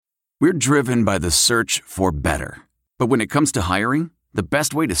We're driven by the search for better. But when it comes to hiring, the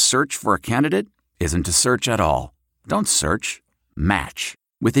best way to search for a candidate isn't to search at all. Don't search. Match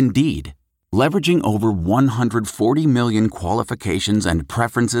with Indeed. Leveraging over 140 million qualifications and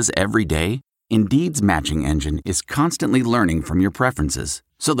preferences every day, Indeed's matching engine is constantly learning from your preferences.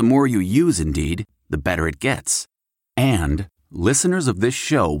 So the more you use Indeed, the better it gets. And listeners of this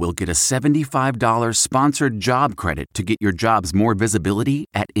show will get a $75 sponsored job credit to get your jobs more visibility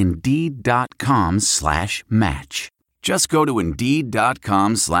at Indeed.com/match. Just go to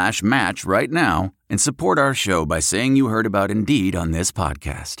Indeed.com/match right now and support our show by saying you heard about Indeed on this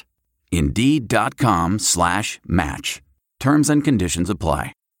podcast. Indeed.com/match. Terms and conditions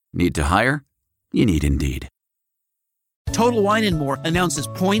apply. Need to hire? You need Indeed. Total Wine & More announces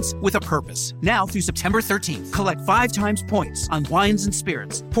points with a purpose. Now through September 13th, collect 5 times points on wines and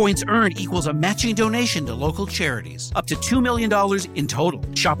spirits. Points earned equals a matching donation to local charities. Up to $2 million in total.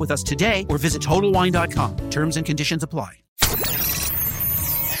 Shop with us today or visit TotalWine.com. Terms and conditions apply. It's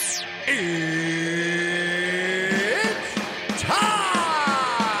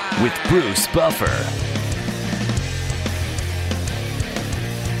time! With Bruce Buffer.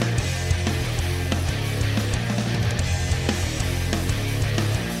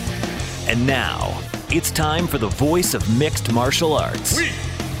 And now, it's time for the voice of mixed martial arts. We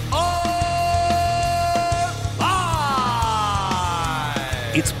are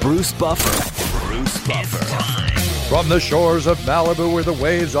live! It's Bruce Buffer. Bruce Buffer. From the shores of Malibu where the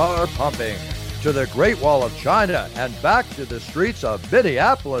waves are pumping, to the Great Wall of China, and back to the streets of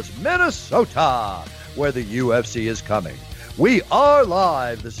Minneapolis, Minnesota, where the UFC is coming. We are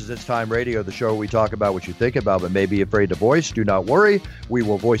live. This is It's Time Radio, the show where we talk about what you think about but may be afraid to voice. Do not worry. We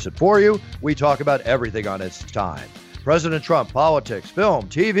will voice it for you. We talk about everything on It's Time. President Trump, politics, film,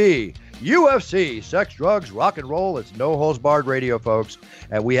 TV, UFC, sex, drugs, rock and roll. It's no holds barred radio, folks.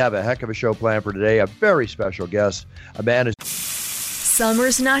 And we have a heck of a show planned for today. A very special guest. A man is...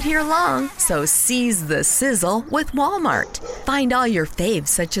 Summer's not here long, so seize the sizzle with Walmart. Find all your faves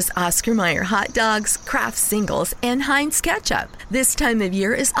such as Oscar Mayer hot dogs, Kraft singles, and Heinz ketchup. This time of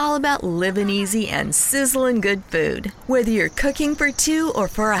year is all about living easy and sizzling good food. Whether you're cooking for 2 or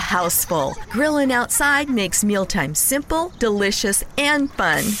for a house full, grilling outside makes mealtime simple, delicious, and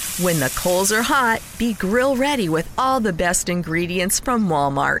fun. When the coals are hot, be grill ready with all the best ingredients from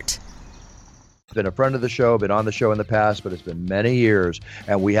Walmart. Been a friend of the show, been on the show in the past, but it's been many years,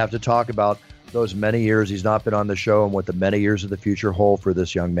 and we have to talk about those many years he's not been on the show and what the many years of the future hold for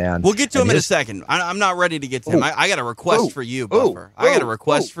this young man. We'll get to him in a second. I'm not ready to get to him. I got a request for you, Buffer. I got a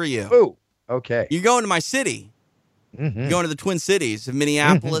request for you. Okay. You're going to my city. Mm-hmm. You're going to the Twin Cities of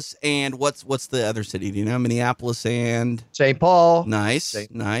Minneapolis and what's the other city? Do you know? Minneapolis and St. Paul. Nice.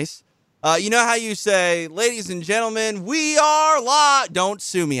 Nice. You know how you say, ladies and gentlemen, we are live. Don't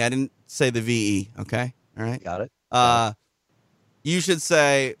sue me. I didn't say the VE, okay? All right? Got it. You should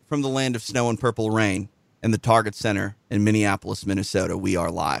say, from the land of snow and purple rain and the Target Center in Minneapolis, Minnesota, we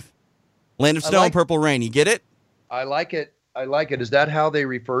are live. Land of snow and purple rain. You get it? I like it. Is that how they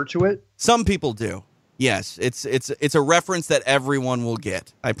refer to it? Some people do. Yes, it's a reference that everyone will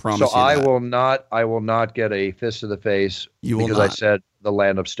get. I promise you. So I will not get a fist to the face because I said the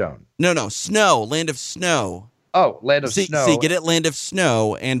land of stone. No, snow, land of snow. Oh, land of snow. See, get it, land of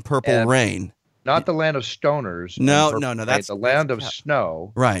snow and purple rain. Not the land of stoners. No, that's the land of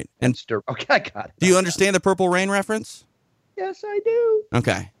snow. Right. Okay, I got it. Do you understand the purple rain reference? Yes, I do.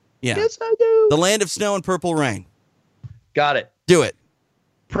 Okay. Yeah. Yes, I do. The land of snow and purple rain. Got it. Do it.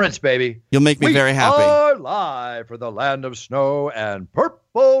 Prince, baby. You'll make me very happy. We are live for the land of snow and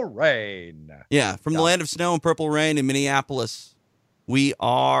purple rain. Yeah, from the land of snow and purple rain in Minneapolis, we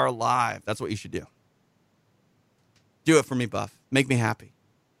are live. That's what you should do. Do it for me, Buff. Make me happy.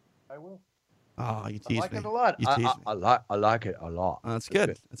 I will. Oh, you tease me. I like it a lot. You tease me. I like it a lot. That's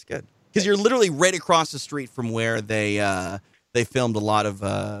good. That's good. Because you're literally right across the street from where they filmed a lot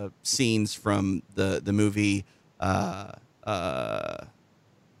of scenes from the movie. What's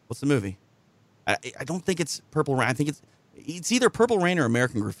the movie? I don't think it's Purple Rain. I think it's either Purple Rain or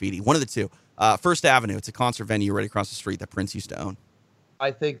American Graffiti. One of the two. First Avenue. It's a concert venue right across the street that Prince used to own.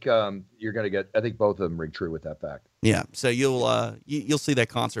 I think you're going to get. I think both of them ring true with that fact. Yeah. So you'll see that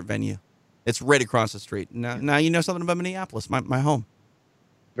concert venue. It's right across the street. Now you know something about Minneapolis, my home.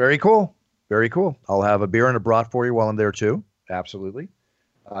 Very cool. Very cool. I'll have a beer and a brat for you while I'm there too. Absolutely.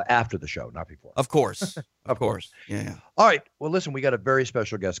 After the show, not before. Of course. Of course. Yeah. All right. Well, listen, we got a very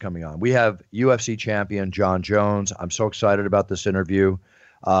special guest coming on. We have UFC champion Jon Jones. I'm so excited about this interview.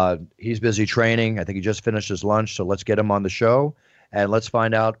 He's busy training. I think he just finished his lunch. So let's get him on the show and let's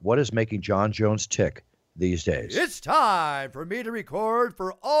find out what is making Jon Jones tick these days. It's time for me to record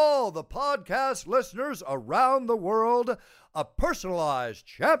for all the podcast listeners around the world a personalized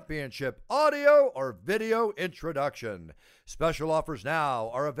championship audio or video introduction. Special offers now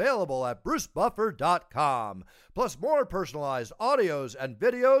are available at brucebuffer.com, plus more personalized audios and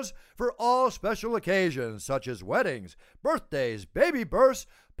videos for all special occasions such as weddings, birthdays, baby births,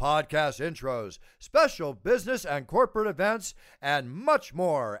 podcast intros, special business and corporate events, and much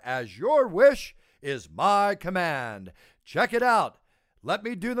more, as your wish is my command. Check it out. Let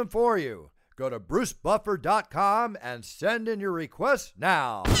me do them for you. Go to brucebuffer.com and send in your requests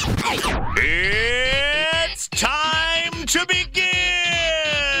now. It's time to begin!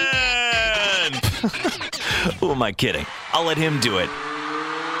 Who am I kidding? I'll let him do it.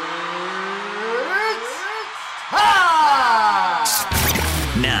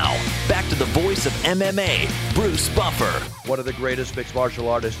 Now, back to the voice of MMA, Bruce Buffer. One of the greatest mixed martial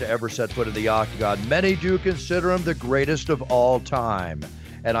artists to ever set foot in the octagon. Many do consider him the greatest of all time.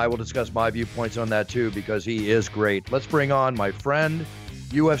 And I will discuss my viewpoints on that too, because he is great. Let's bring on my friend,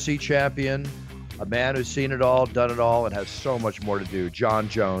 UFC champion, a man who's seen it all, done it all, and has so much more to do, Jon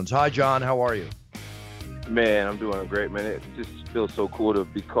Jones. Hi, Jon. How are you? Man, I'm doing great, man. It just feels so cool to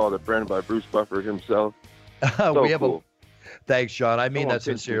be called a friend by Bruce Buffer himself. Cool. Thanks, Jon. I mean that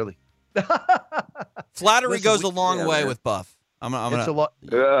sincerely. Flattery goes a long way with Buff. It goes a long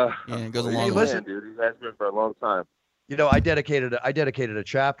way. Dude, he has been for a long time. You know, I dedicated a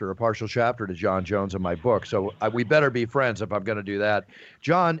chapter, a partial chapter to Jon Jones in my book. So we better be friends if I'm going to do that.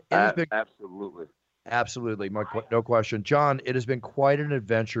 Jon, it has been absolutely, no question. Jon, it has been quite an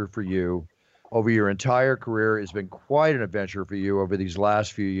adventure for you over your entire career. It's been quite an adventure for you over these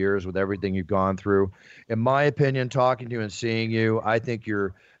last few years with everything you've gone through. In my opinion, talking to you and seeing you, I think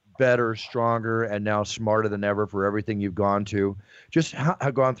you're better, stronger, and now smarter than ever for everything you've gone through.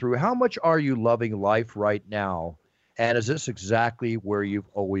 How much are you loving life right now? And is this exactly where you've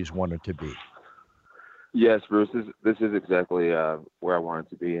always wanted to be? Yes, Bruce. This is exactly where I wanted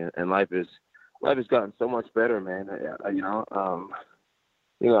to be, and life has gotten so much better, man. I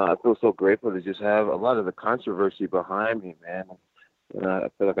feel so grateful to just have a lot of the controversy behind me, man. I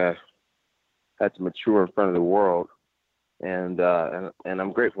feel like I had to mature in front of the world, and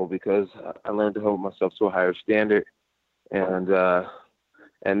I'm grateful because I learned to hold myself to a higher standard, and now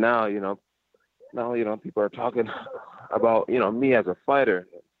people are talking about me as a fighter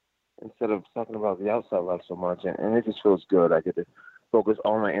instead of talking about the outside life so much, and it just feels good. I get to focus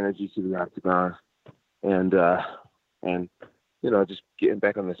all my energy to the octagon, and just getting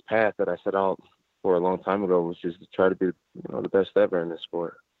back on this path that I set out for a long time ago, which is to try to be the best ever in this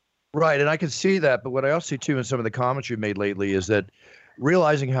sport. Right, and I can see that, but what I also see too in some of the comments you've made lately is that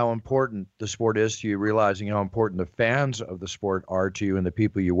realizing how important the sport is to you, realizing how important the fans of the sport are to you and the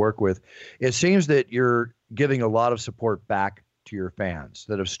people you work with, it seems that you're giving a lot of support back to your fans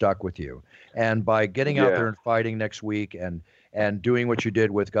that have stuck with you. And by getting out there and fighting next week and doing what you did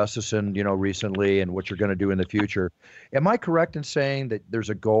with Gustafsson, recently, and what you're going to do in the future, am I correct in saying that there's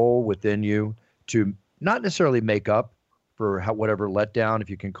a goal within you to not necessarily make up for whatever letdown, if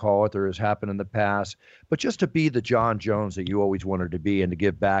you can call it, there has happened in the past, but just to be the Jon Jones that you always wanted to be and to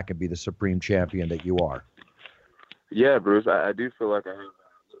give back and be the supreme champion that you are? Yeah, Bruce, I do feel like I have a little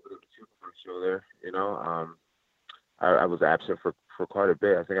bit of a chip on my shoulder. I was absent for quite a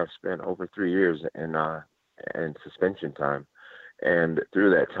bit. I think I've spent over 3 years in suspension time. And through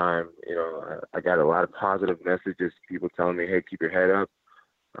that time, I got a lot of positive messages, people telling me, hey, keep your head up.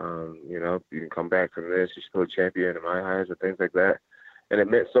 You can come back from this. You're still a champion in my eyes, and things like that. And it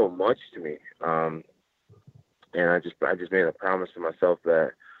meant so much to me. And I just made a promise to myself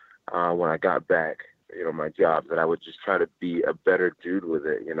that when I got back, my job, that I would just try to be a better dude with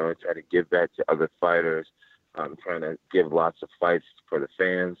it. Try to give back to other fighters. Trying to give lots of fights for the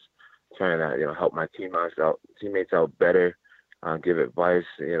fans. Trying to help my teammates out better. Give advice.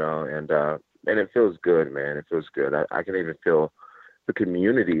 And it feels good, man. It feels good. I can even feel the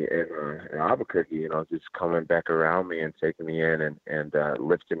community in Albuquerque, just coming back around me and taking me in and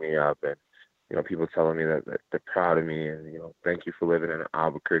lifting me up, and people telling me that they're proud of me, and thank you for living in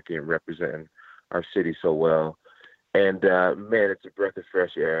Albuquerque and representing our city so well. And man, it's a breath of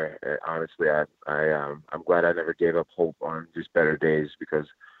fresh air. Honestly, I'm glad I never gave up hope on just better days, because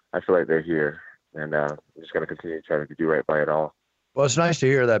I feel like they're here, and I'm just gonna continue to try to do right by it all. Well, it's nice to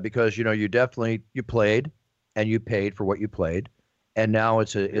hear that, because you played and you paid for what you played. And now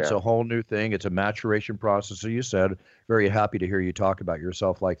it's a whole new thing. It's a maturation process. So you said, very happy to hear you talk about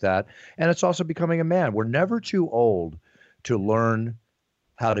yourself like that. And it's also becoming a man. We're never too old to learn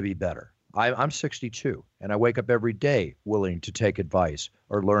how to be better. I'm 62, and I wake up every day willing to take advice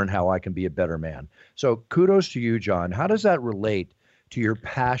or learn how I can be a better man. So kudos to you, John. How does that relate to your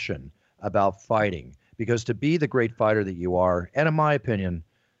passion about fighting? Because to be the great fighter that you are, and in my opinion,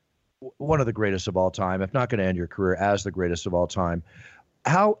 one of the greatest of all time, if not going to end your career as the greatest of all time,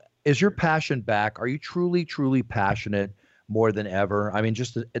 how is your passion back? Are you truly, truly passionate more than ever? I mean,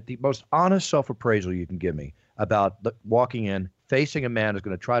 just the most honest self-appraisal you can give me about walking in, facing a man who's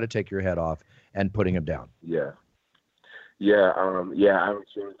going to try to take your head off and putting him down. I'm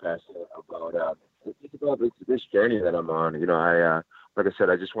extremely passionate about it's about this journey that I'm on. You know, I like I said,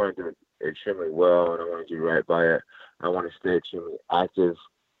 I just want to do it extremely well, and I want to do right by it. I want to stay extremely active,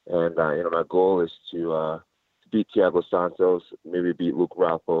 and my goal is to beat Thiago Santos, maybe beat Luke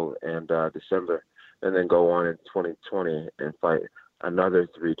Rockhold in December, and then go on in 2020 and fight another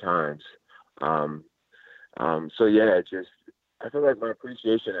 3 times. I feel like my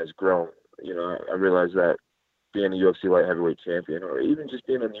appreciation has grown. You know, I realize that being a UFC light heavyweight champion, or even just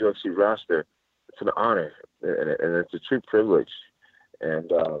being on the UFC roster, it's an honor and it's a true privilege. And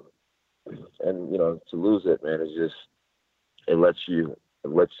you know, to lose it, man, it lets you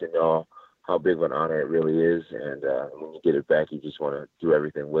know how big of an honor it really is. And when you get it back, you just want to do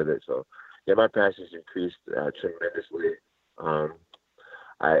everything with it. So yeah, my passion's increased tremendously.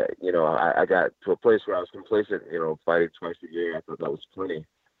 I got to a place where I was complacent, you know, fighting twice a year. I thought that was plenty.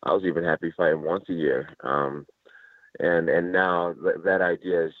 I was even happy fighting once a year. And now that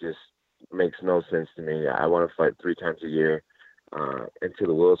idea just makes no sense to me. I want to fight 3 times a year until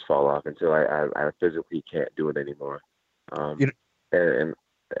the wheels fall off, until I physically can't do it anymore. And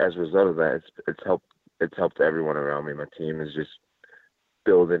as a result of that, it's helped everyone around me. My team is just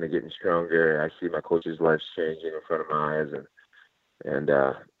building and getting stronger. I see my coach's lives changing in front of my eyes, and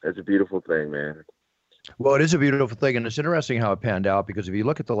it's a beautiful thing, man. Well, it is a beautiful thing, and it's interesting how it panned out, because if you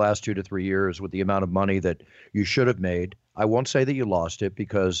look at the last 2 to 3 years with the amount of money that you should have made, I won't say that you lost it,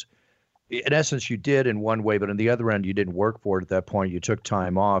 because in essence you did in one way, but on the other end you didn't work for it at that point. You took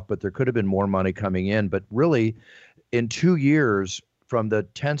time off, but there could have been more money coming in. But really, in 2 years, from the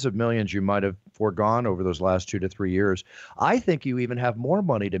tens of millions you might have foregone over those last 2 to 3 years, I think you even have more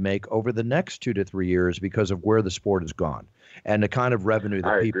money to make over the next 2 to 3 years because of where the sport has gone and the kind of revenue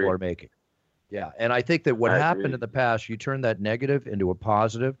that people are making. Yeah, and I think that what happened in the past, you turn that negative into a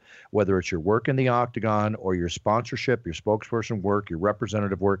positive, whether it's your work in the octagon or your sponsorship, your spokesperson work, your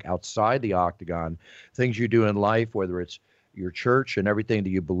representative work outside the octagon, things you do in life, whether it's your church and everything that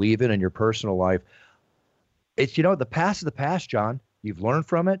you believe in your personal life. It's, you know, the past is the past, John. You've learned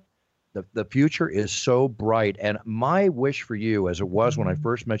from it. The future is so bright. And my wish for you, as it was when I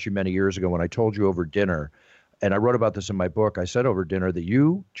first met you many years ago, when I told you over dinner, and I wrote about this in my book, I said over dinner that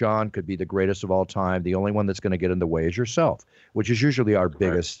you, John, could be the greatest of all time. The only one that's going to get in the way is yourself, which is usually our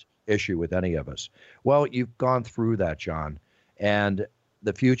biggest issue with any of us. Well, you've gone through that, John. And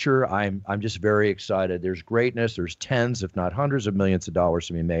the future, I'm just very excited. There's greatness. There's tens, if not hundreds of millions of dollars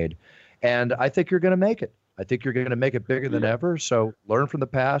to be made. And I think you're going to make it. I think you're going to make it bigger than ever. So learn from the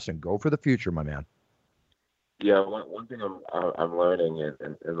past and go for the future, my man. Yeah, one thing I'm learning,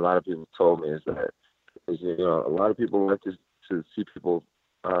 and a lot of people told me, is you know, a lot of people like to see people,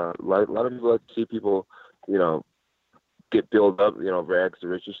 a lot of people like to see people, you know, get built up, you know, rags to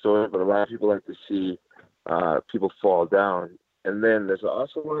riches story, but a lot of people like to see people fall down. And then there's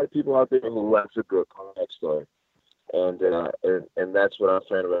also a lot of people out there who like a good comeback story. And that's what I'm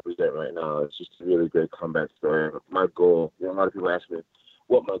trying to represent right now. It's just a really great comeback story. My goal, you know, a lot of people ask me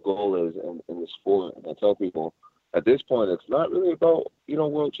what my goal is in the sport, and I tell people, at this point, it's not really about, you know,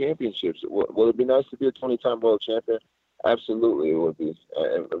 world championships. Will it be nice to be a 20-time world champion? Absolutely, it would be.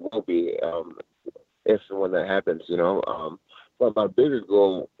 It will be if and when that happens, you know. But my bigger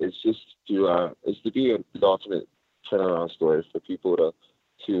goal is just to be the ultimate turnaround story for people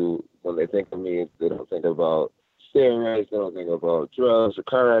to when they think of me, they don't think about steroids, they don't think about drugs or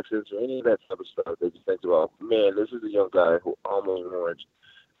car accidents or any of that type of stuff. They just think about, man, this is a young guy who almost ruined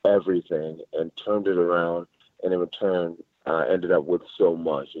everything and turned it around, and in return ended up with so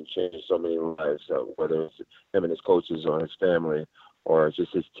much and changed so many lives, whether it's him and his coaches or his family or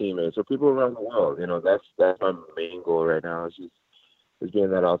just his teammates or people around the world. You know, that's my main goal right now, is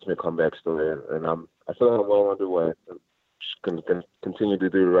being that ultimate comeback story. And I feel like I'm well underway. I'm just going to continue to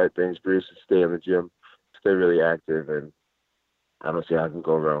do the right things, Bruce, and stay in the gym, stay really active, and I don't see how I can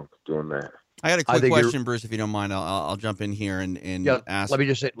go wrong doing that. I got a quick question, Bruce, if you don't mind. I'll jump in here and ask. Let me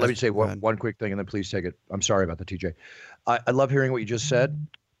just say one quick thing, and then please take it. I'm sorry about that, TJ. I love hearing what you just said,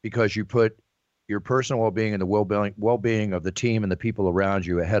 because you put your personal well-being and the well-being of the team and the people around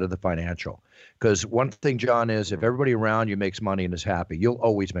you ahead of the financial. Because one thing, John, is if everybody around you makes money and is happy, you'll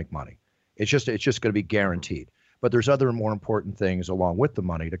always make money. It's just going to be guaranteed. But there's other more important things along with the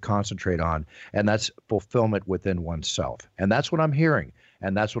money to concentrate on, and that's fulfillment within oneself. And that's what I'm hearing.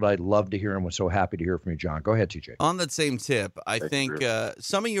 And that's what I'd love to hear and was so happy to hear from you, John. Go ahead, TJ. On that same tip, I think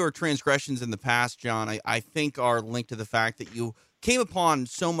some of your transgressions in the past, John, I think are linked to the fact that you came upon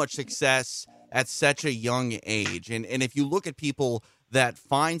so much success at such a young age. And if you look at people that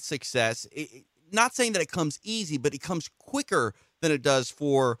find success, not saying that it comes easy, but it comes quicker than it does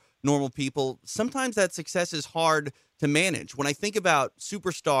for normal people. Sometimes that success is hard to manage. When I think about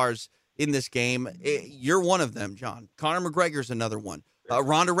superstars in this game, you're one of them, John. Conor McGregor's another one.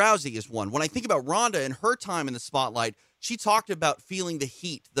 Ronda Rousey is one. When I think about Ronda and her time in the spotlight, she talked about feeling the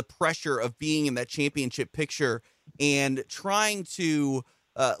heat, the pressure of being in that championship picture and trying to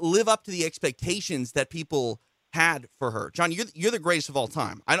live up to the expectations that people had for her. John, you're the greatest of all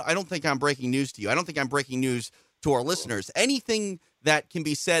time. I don't think I'm breaking news to you. I don't think I'm breaking news to our listeners. Anything that can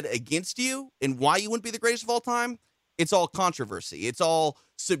be said against you and why you wouldn't be the greatest of all time, it's all controversy. It's all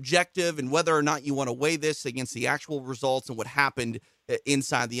subjective, and whether or not you want to weigh this against the actual results and what happened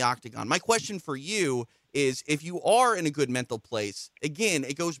inside the octagon. My question for you is, if you are in a good mental place, again,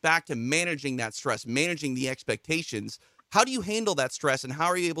 it goes back to managing that stress, managing the expectations. How do you handle that stress, and how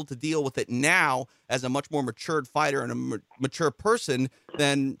are you able to deal with it now as a much more matured fighter and a mature person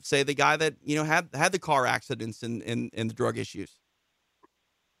than, say, the guy that had the car accidents and the drug issues?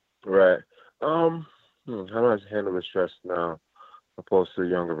 Right. How do I handle the stress now, opposed to a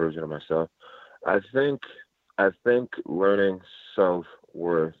younger version of myself? I think learning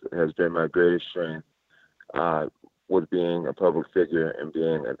self-worth has been my greatest strength with being a public figure and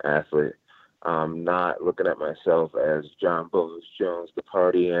being an athlete. Not looking at myself as John Bones Jones, the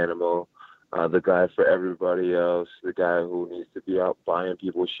party animal, the guy for everybody else, the guy who needs to be out buying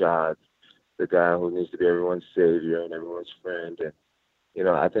people shots, the guy who needs to be everyone's savior and everyone's friend. And,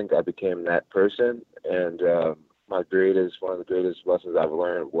 I think I became that person. And one of the greatest lessons I've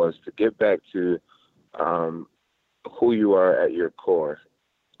learned was to get back to who you are at your core.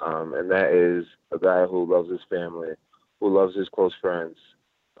 And that is a guy who loves his family, who loves his close friends,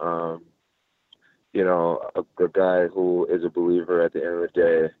 a guy who is a believer at the end of the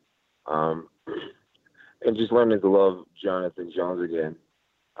day, and just learning to love Jonathan Jones again,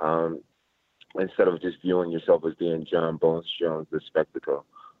 instead of just viewing yourself as being John Bones Jones, the spectacle.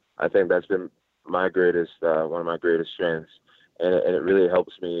 I think that's been my greatest, one of my greatest strengths, and it really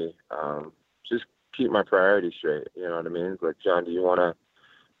helps me just keep my priorities straight. You know what I mean? Like, John, do you want to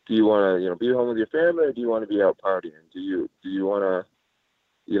be home with your family, or do you want to be out partying? Do you want to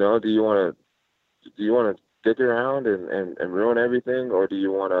dick around and ruin everything, or do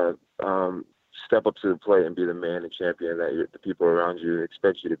you want to step up to the plate and be the man and champion that the people around you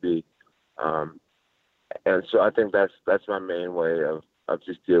expect you to be? And so I think that's my main way of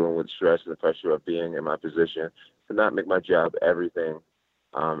just dealing with stress and the pressure of being in my position, to not make my job everything,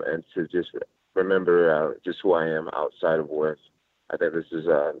 and to just remember just who I am outside of work. I think this is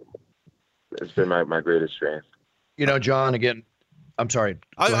it's been my greatest strength. John, again, I'm sorry.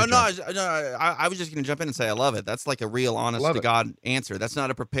 I was just going to jump in and say I love it. That's like a real honest to God answer. That's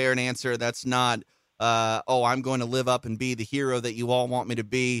not a prepared answer. That's not, I'm going to live up and be the hero that you all want me to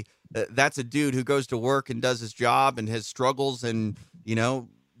be. That's a dude who goes to work and does his job and has struggles and,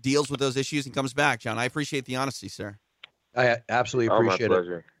 deals with those issues and comes back. John, I appreciate the honesty, sir. I absolutely appreciate my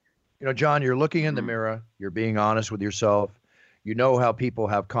pleasure. it. John, you're looking in the mirror. You're being honest with yourself. You know how people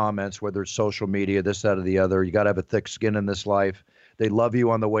have comments, whether it's social media, this, that, or the other. You got to have a thick skin in this life. They love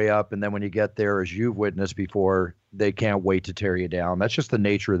you on the way up, and then when you get there, as you've witnessed before, they can't wait to tear you down. That's just the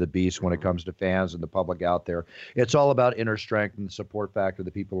nature of the beast when it comes to fans and the public out there. It's all about inner strength and the support factor of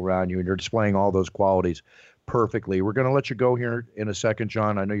the people around you, and you're displaying all those qualities perfectly. We're going to let you go here in a second,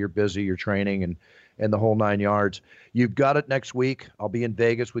 John. I know you're busy, you're training, and the whole 9 yards. You've got it next week. I'll be in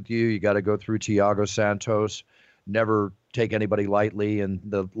Vegas with you. You got to go through Thiago Santos. Never take anybody lightly in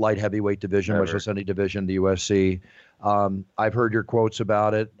the light heavyweight division, much less any division, the UFC. I've heard your quotes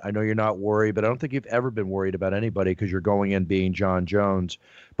about it. I know you're not worried, but I don't think you've ever been worried about anybody because you're going in being John Jones.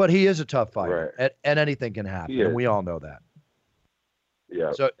 But he is a tough fighter, right. and anything can happen, and we all know that.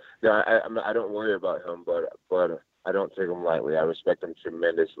 Yeah. So, I don't worry about him, but I don't take him lightly. I respect him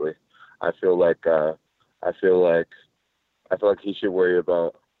tremendously. I feel like he should worry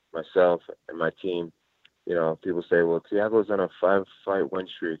about myself and my team. People say, well, Thiago's on a 5-fight win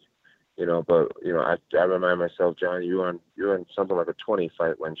streak, but I remind myself, John, you're on something like a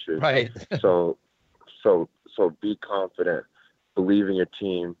 20-fight win streak. Right. So be confident, believe in your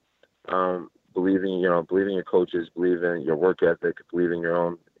team, believe in your coaches, believe in your work ethic, believe in your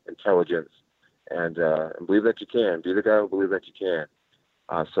own intelligence, and believe that you can. Be the guy who believes that you can.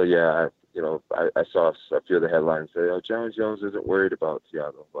 I saw a few of the headlines say, "Oh, John Jones isn't worried about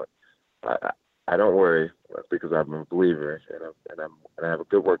Thiago," but I don't worry because I'm a believer and I have a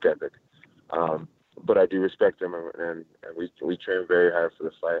good work ethic. But I do respect him, and we train very hard for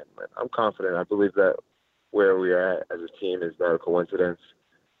the fight. I'm confident. I believe that where we are at as a team is not a coincidence,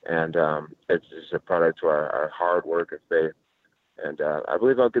 and it's just a product to our hard work and faith. And I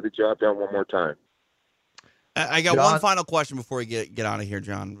believe I'll get the job done one more time. I got one final question before we get out of here,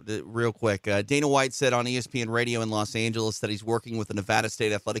 John, real quick. Dana White said on ESPN Radio in Los Angeles that he's working with the Nevada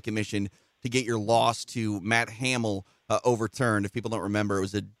State Athletic Commission to get your loss to Matt Hamill overturned. If people don't remember, it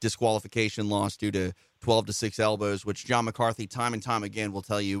was a disqualification loss due to 12-6 elbows, which John McCarthy time and time again will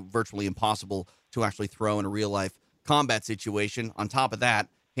tell you virtually impossible to actually throw in a real-life combat situation. On top of that,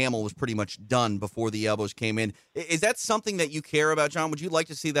 Hamill was pretty much done before the elbows came in. Is that something that you care about, John? Would you like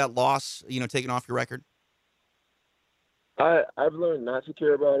to see that loss, taken off your record? I've learned not to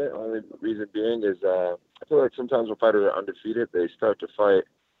care about it. Only reason being is I feel like sometimes when fighters are undefeated, they start to fight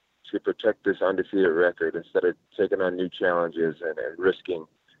to protect this undefeated record instead of taking on new challenges and risking,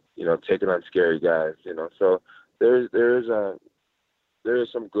 taking on scary guys. So there is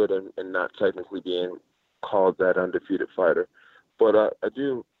some good in not technically being called that undefeated fighter. But I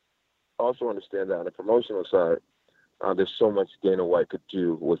do also understand that on the promotional side, there's so much Dana White could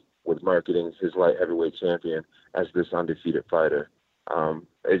do with marketing his light heavyweight champion as this undefeated fighter.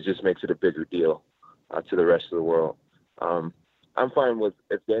 It just makes it a bigger deal to the rest of the world. I'm fine with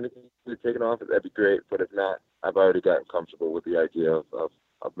if Dana can be taken off, that'd be great. But if not, I've already gotten comfortable with the idea of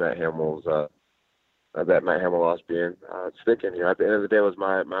Matt Hamill's that Matt Hamill loss being sticking. At the end of the day, it was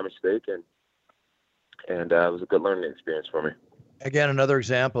my mistake, and it was a good learning experience for me. Again, another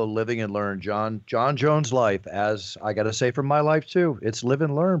example of living and learn. John Jones' life, as I got to say from my life too, it's live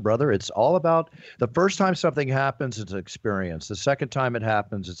and learn, brother. It's all about the first time something happens, it's an experience. The second time it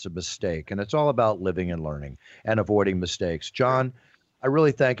happens, it's a mistake. And it's all about living and learning and avoiding mistakes. John, I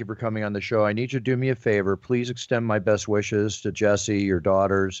really thank you for coming on the show. I need you to do me a favor. Please extend my best wishes to Jesse, your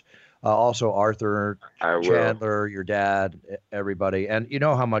daughters, also Arthur, Chandler, your dad, everybody. And you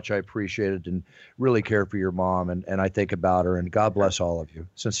know how much I appreciate it and really care for your mom, and I think about her, and God bless all of you,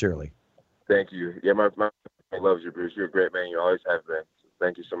 sincerely. Thank you. Yeah, my family loves you, Bruce. You're a great man. You always have been. So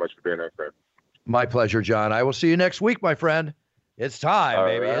thank you so much for being our friend. My pleasure, John. I will see you next week, my friend. It's time, all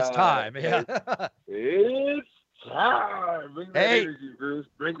baby. Right. It's time. Yeah. It's time. Bring that energy, Bruce.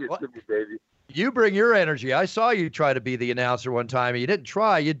 Bring it to me, baby. You bring your energy. I saw you try to be the announcer one time. You didn't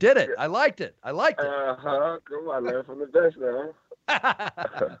try. You did it. I liked it. Come on, I learned from the best now.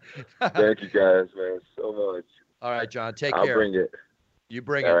 Thank you, guys, man, so much. All right, John. Take care. I'll bring it. You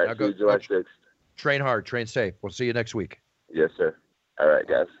bring All it. right, Now go July 6th. Train hard. Train safe. We'll see you next week. Yes, sir. All right,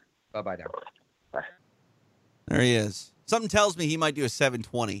 guys. Bye-bye now. Bye. There he is. Something tells me he might do a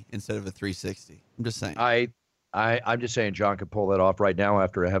 720 instead of a 360. I'm just saying. I'm just saying John could pull that off right now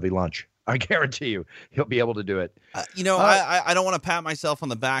after a heavy lunch. I guarantee you he'll be able to do it. I don't want to pat myself on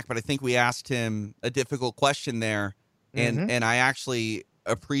the back, but I think we asked him a difficult question there, and I actually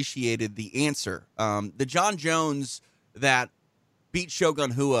appreciated the answer. The John Jones that beat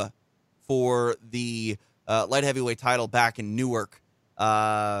Shogun Rua for the light heavyweight title back in Newark,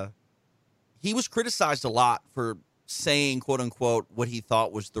 he was criticized a lot for saying, quote unquote, what he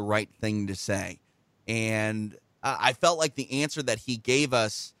thought was the right thing to say. And I felt like the answer that he gave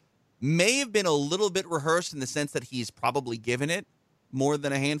us may have been a little bit rehearsed in the sense that he's probably given it more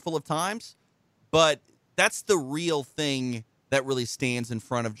than a handful of times. But that's the real thing that really stands in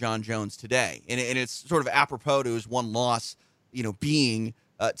front of John Jones today. And it's sort of apropos to his one loss, being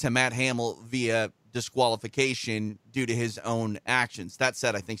to Matt Hamill via disqualification due to his own actions. That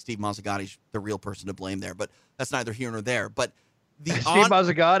said, I think Steve Mazzagotti's the real person to blame there, but that's neither here nor there. But Steve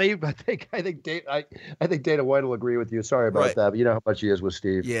Mazzagatti, I think Dana White will agree with you. Sorry about that, but you know how much he is with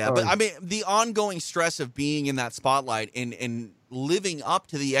Steve. Yeah, but I mean, the ongoing stress of being in that spotlight and living up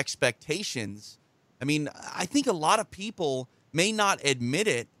to the expectations. I mean, I think a lot of people may not admit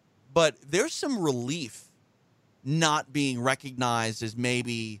it, but there's some relief not being recognized as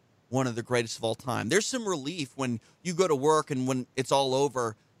maybe one of the greatest of all time. There's some relief when you go to work and when it's all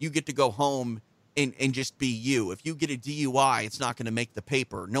over, you get to go home and just be you. If you get a DUI, it's not going to make the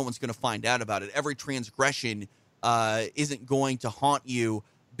paper. No one's going to find out about it. Every transgression isn't going to haunt you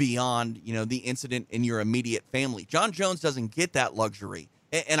beyond, the incident in your immediate family. John Jones doesn't get that luxury.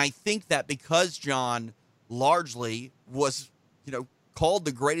 And I think that because John largely was, called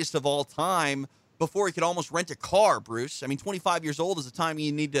the greatest of all time before he could almost rent a car, Bruce. I mean, 25 years old is the time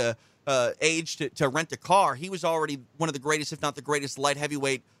you need to age to rent a car. He was already one of the greatest, if not the greatest, light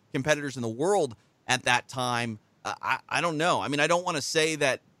heavyweight competitors in the world at that time. I don't know. I mean, I don't want to say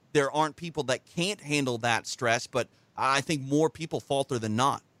that there aren't people that can't handle that stress, but I think more people falter than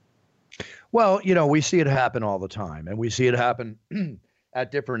not. Well, we see it happen all the time, and we see it happen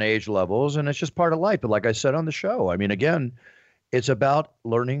at different age levels, and it's just part of life. But like I said on the show, I mean, again, it's about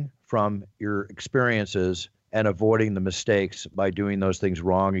learning from your experiences and avoiding the mistakes by doing those things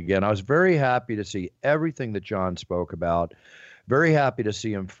wrong again. I was very happy to see everything that John spoke about, very happy to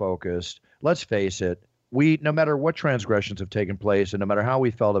see him focused. Let's face it, no matter what transgressions have taken place and no matter how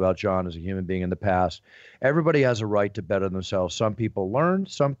we felt about John as a human being in the past, everybody has a right to better themselves. Some people learn,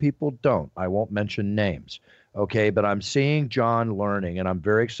 some people don't. I won't mention names, okay? But I'm seeing John learning, and I'm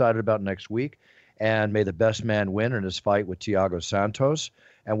very excited about next week. And may the best man win in his fight with Thiago Santos,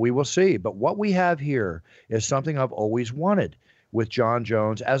 and we will see. But what we have here is something I've always wanted with Jon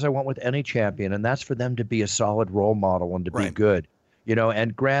Jones, as I want with any champion, and that's for them to be a solid role model and to be good.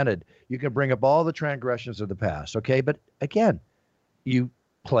 And granted, you can bring up all the transgressions of the past, okay? But again, you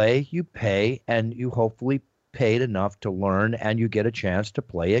play, you pay, and you hopefully paid enough to learn, and you get a chance to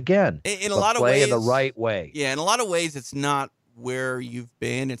play again. In a lot of ways, play in the right way. Yeah, in a lot of ways, it's not where you've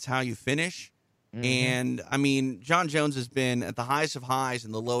been, it's how you finish. Mm-hmm. And, I mean, Jon Jones has been at the highest of highs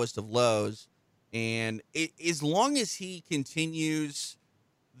and the lowest of lows. And as long as he continues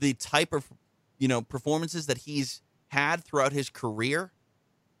the type of, performances that he's had throughout his career,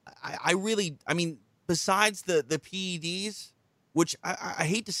 I mean, besides the PEDs, which I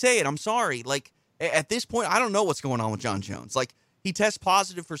hate to say it, I'm sorry. Like, at this point, I don't know what's going on with Jon Jones. Like, he tests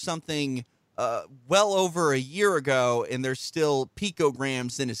positive for something well over a year ago, and there's still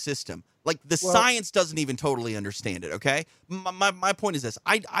picograms in his system. Like, the science doesn't even totally understand it, okay? My point is this.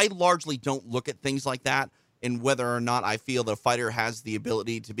 I largely don't look at things like that and whether or not I feel that a fighter has the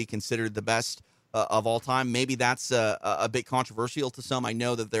ability to be considered the best of all time. Maybe that's a bit controversial to some. I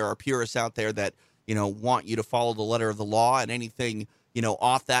know that there are purists out there that, want you to follow the letter of the law, and anything,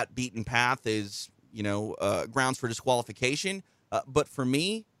 off that beaten path is, grounds for disqualification. But for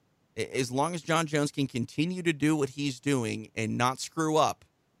me, as long as Jon Jones can continue to do what he's doing and not screw up,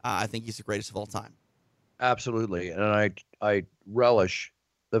 I think he's the greatest of all time. Absolutely. And I relish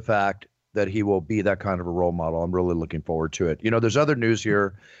the fact that he will be that kind of a role model. I'm really looking forward to it. There's other news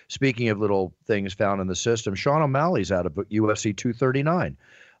here. Speaking of little things found in the system, Sean O'Malley's out of UFC 239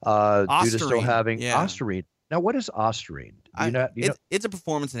 due to still having Ostarine. Now, what is Ostarine? It's a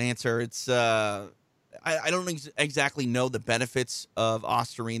performance enhancer. It's I don't exactly know the benefits of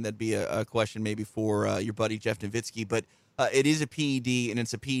Ostarine. That'd be a question maybe for your buddy Jeff Nowitzki, but it is a PED, and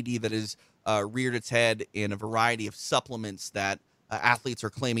it's a PED that has reared its head in a variety of supplements that athletes are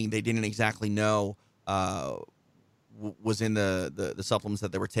claiming they didn't exactly know was in the supplements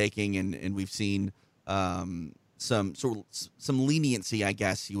that they were taking, and we've seen some leniency, I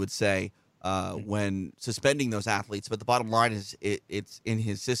guess you would say, when suspending those athletes. But the bottom line is it's in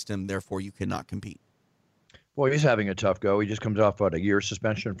his system, therefore you cannot compete. Well, he's having a tough go. He just comes off, a year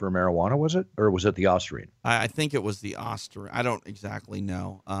suspension for marijuana, was it? Or was it the Ostarine? I think it was the Ostarine. I don't exactly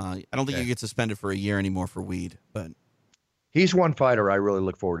know. I don't think you get suspended for a year anymore for weed. But he's one fighter I really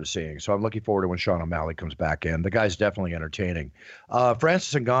look forward to seeing. So I'm looking forward to when Sean O'Malley comes back in. The guy's definitely entertaining.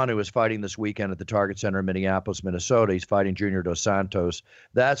 Francis Ngannou is fighting this weekend at the Target Center in Minneapolis, Minnesota. He's fighting Junior Dos Santos.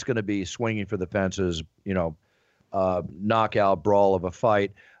 That's going to be swinging for the fences, knockout brawl of a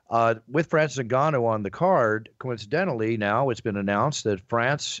fight. With Francis Ngannou on the card, coincidentally, now it's been announced that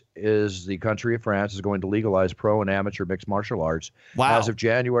the country of France is going to legalize pro and amateur mixed martial arts as of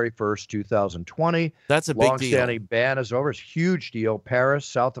January 1st, 2020. That's a big deal. Long-standing ban is over. It's a huge deal. Paris,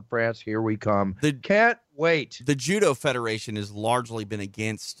 south of France, here we come. Can't wait. The Judo Federation has largely been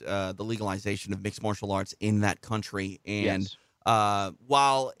against the legalization of mixed martial arts in that country. And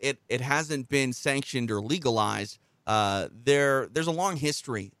while it hasn't been sanctioned or legalized, there's a long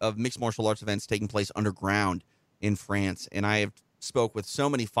history of mixed martial arts events taking place underground in France, and I have spoke with so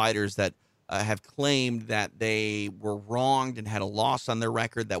many fighters that have claimed that they were wronged and had a loss on their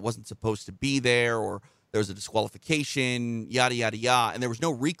record that wasn't supposed to be there, or there was a disqualification, yada yada yada, and there was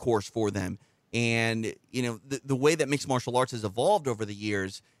no recourse for them. And the way that mixed martial arts has evolved over the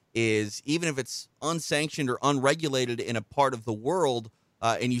years is, even if it's unsanctioned or unregulated in a part of the world,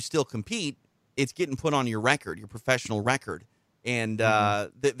 and you still compete, it's getting put on your record, your professional record, and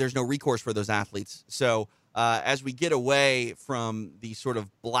there's no recourse for those athletes. So as we get away from the sort of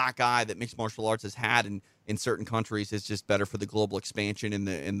black eye that mixed martial arts has had in certain countries, it's just better for the global expansion and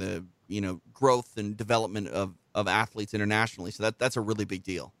the growth and development of athletes internationally. So that's a really big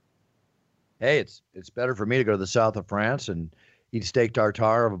deal. Hey, it's better for me to go to the south of France and eat steak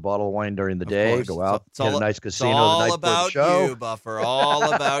tartare of a bottle of wine during the day, go out, get a nice casino, all the night about before the show. You, Buffer,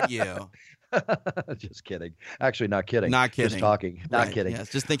 all about you. Just kidding. Actually, not kidding. Not kidding. Just talking. Not Right, kidding. Yes,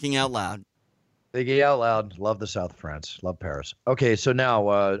 just thinking out loud. Thinking out loud. Love the South of France. Love Paris. Okay, so now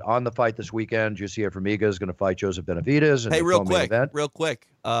on the fight this weekend, Jussier Formiga is going to fight Joseph Benavidez. Hey, real quick.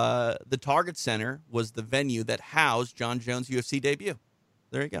 The Target Center was the venue that housed John Jones' UFC debut.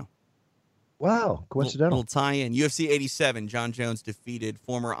 There you go. Wow, coincidental. Little tie-in. UFC 87, John Jones defeated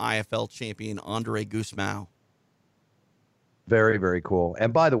former IFL champion Andre Gusmao. Very, very cool.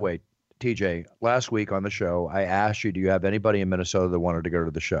 And by the way, TJ, last week on the show, I asked you, do you have anybody in Minnesota that wanted to go to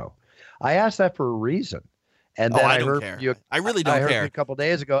the show? I asked that for a reason. And then I heard don't care. you. I really don't I heard care. You a couple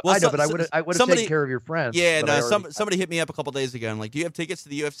days ago. Well, I know, but I would have taken care of your friends. Yeah, no. Somebody hit me up a couple days ago and like, do you have tickets to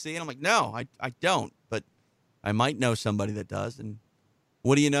the UFC? And I'm like, no, I don't. But I might know somebody that does. And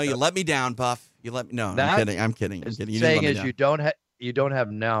what do you know? You let me down, Buff. You let me. No, I'm kidding. You saying is you don't have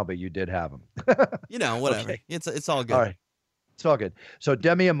them now, but you did have them. Whatever. Okay. It's all good. All right. It's all good. So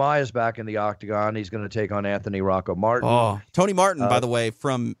Demian Maia is back in the octagon. He's going to take on Anthony Rocco Martin. Oh, Tony Martin, by the way,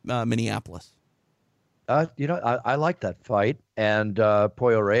 from Minneapolis. I like that fight. And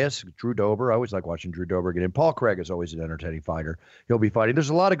Pollo Reyes, Drew Dober. I always like watching Drew Dober get in. Paul Craig is always an entertaining fighter. He'll be fighting.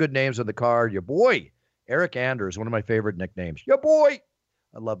 There's a lot of good names on the card. Your boy, Eric Anders, one of my favorite nicknames. Your boy.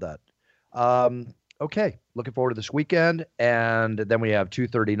 I love that. Okay, looking forward to this weekend. And then we have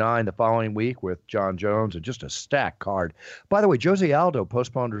 239 the following week with John Jones and just a stacked card. By the way, Jose Aldo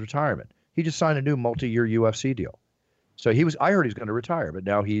postponed his retirement. He just signed a new multi-year UFC deal. So I heard he's going to retire, but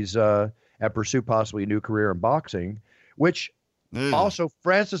now he's at pursue possibly a new career in boxing, which also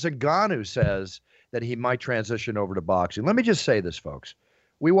Francis Ngannou says that he might transition over to boxing. Let me just say this, folks.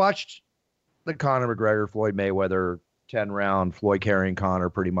 We watched the Conor McGregor, Floyd Mayweather 10-round, Floyd carrying Conor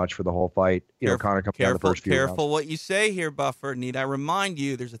pretty much for the whole fight. Conor coming down the first few rounds. Careful what you say here, Buffer. Need I remind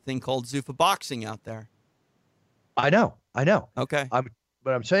you, there's a thing called Zuffa boxing out there. I know. Okay.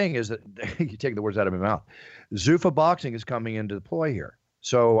 What I'm saying is that you're taking the words out of my mouth. Zuffa boxing is coming into the play here.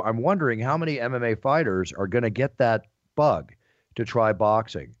 So I'm wondering how many MMA fighters are going to get that bug to try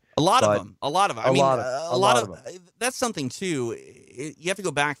boxing. A lot of them. I mean, a lot of them. That's something, too. You have to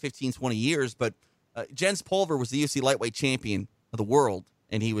go back 15, 20 years, but Jens Pulver was the UFC lightweight champion of the world,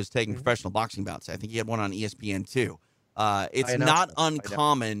 and he was taking professional boxing bouts. I think he had one on ESPN, too. It's not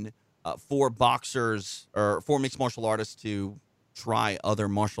uncommon for boxers or for mixed martial artists to try other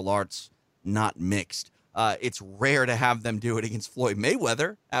martial arts not mixed. It's rare to have them do it against Floyd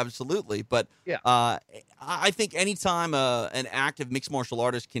Mayweather, absolutely. But I think anytime an active mixed martial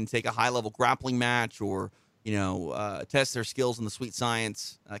artist can take a high-level grappling match or, test their skills in the sweet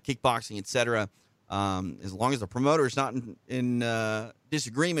science, kickboxing, etc., as long as the promoter is not in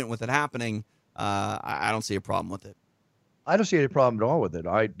disagreement with it happening, I don't see a problem with it. I don't see any problem at all with it.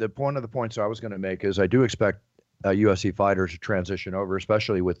 The points I was going to make is I do expect UFC fighters to transition over,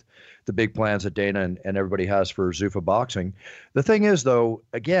 especially with the big plans that Dana and everybody has for Zuffa boxing. The thing is, though,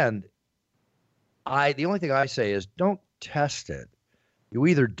 again, the only thing I say is don't test it. You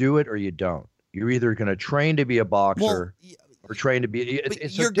either do it or you don't. You're either going to train to be a boxer or train to be.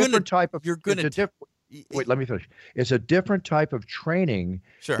 It's a different type of. Wait, let me finish. It's a different type of training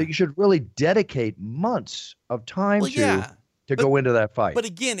that you should really dedicate months of time to go into that fight. But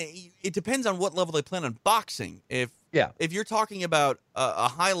again, it depends on what level they plan on boxing. If you're talking about a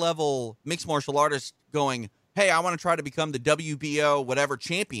high-level mixed martial artist going, hey, I want to try to become the WBO whatever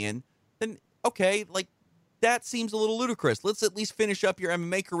champion, then okay, like that seems a little ludicrous. Let's at least finish up your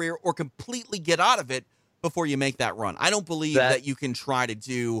MMA career or completely get out of it before you make that run. I don't believe that you can try to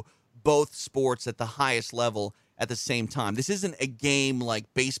do both sports at the highest level at the same time. This isn't a game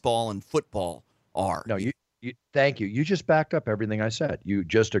like baseball and football are. No, thank you. You just backed up everything I said. You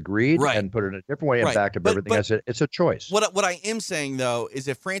just agreed and put it in a different way and backed up everything I said. It's a choice. What I am saying, though, is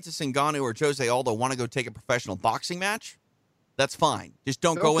if Francis Ngannou or Jose Aldo want to go take a professional boxing match, that's fine. Just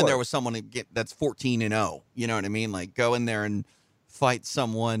don't go in there with someone that's 14-0. You know what I mean? Like, go in there and fight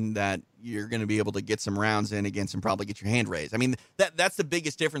someone that you're going to be able to get some rounds in against and probably get your hand raised. I mean, that's the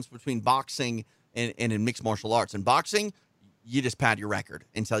biggest difference between boxing and in mixed martial arts. In boxing, you just pad your record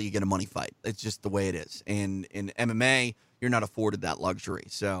until you get a money fight. It's just the way it is. And in MMA, you're not afforded that luxury.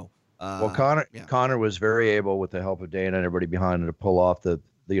 So, Conor was very able, with the help of Dana and everybody behind him, to pull off the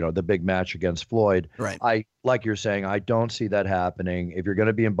big match against Floyd. Right. Like you're saying, I don't see that happening. If you're going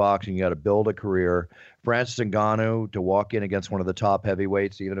to be in boxing, you got to build a career. Francis Ngannou to walk in against one of the top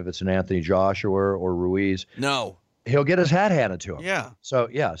heavyweights, even if it's an Anthony Joshua or Ruiz. No. He'll get his hat handed to him. Yeah. So,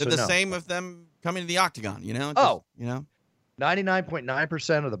 They're the same with them coming to the octagon,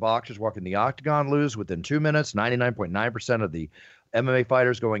 99.9% of the boxers walking the octagon lose within 2 minutes. 99.9% of the MMA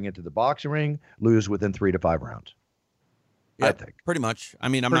fighters going into the boxing ring lose within 3 to 5 rounds. I think. Pretty much. I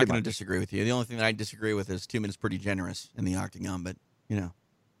mean, I'm Pretty not going to much. disagree with you. The only thing that I disagree with is 2 minutes pretty generous in the octagon, but,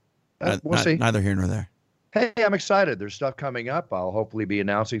 We'll see. neither here nor there. Hey, I'm excited. There's stuff coming up. I'll hopefully be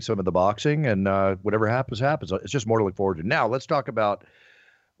announcing some of the boxing, and whatever happens, happens. It's just more to look forward to. Now, let's talk about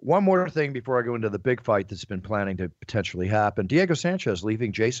one more thing before I go into the big fight that's been planning to potentially happen. Diego Sanchez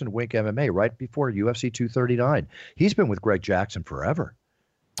leaving Jason Wink MMA right before UFC 239. He's been with Greg Jackson forever.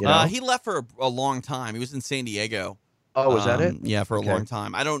 He left for a long time. He was in San Diego. Oh, is that it? Yeah, for a long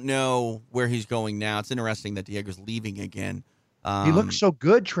time. I don't know where he's going now. It's interesting that Diego's leaving again. He looks so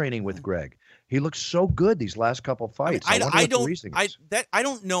good training with Greg. He looks so good these last couple fights. I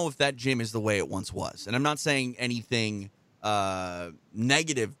don't know if that gym is the way it once was, and I'm not saying anything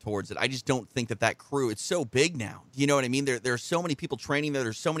negative towards it. I just don't think that crew. It's so big now. You know what I mean? There are so many people training there.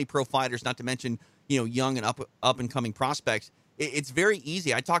 There's so many pro fighters. Not to mention young and up and coming prospects. It's very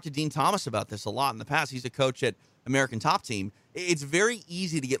easy. I talked to Dean Thomas about this a lot in the past. He's a coach at American Top Team. It's very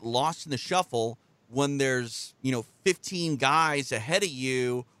easy to get lost in the shuffle when there's 15 guys ahead of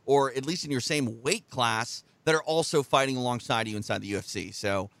you, or at least in your same weight class, that are also fighting alongside you inside the UFC.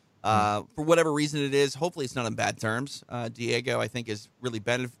 So for whatever reason it is, hopefully it's not on bad terms. Diego, I think, has really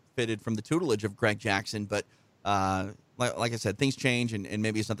benefited from the tutelage of Greg Jackson. But like I said, things change, and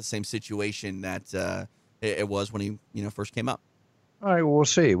maybe it's not the same situation that it was when he first came up. All right, well, we'll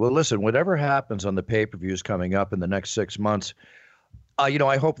see. Well, listen, whatever happens on the pay-per-views coming up in the next 6 months,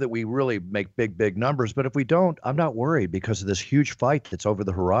 I hope that we really make big numbers. But if we don't, I'm not worried because of this huge fight that's over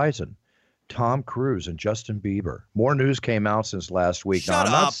the horizon. Tom Cruise and Justin Bieber. More news came out since last week. Shut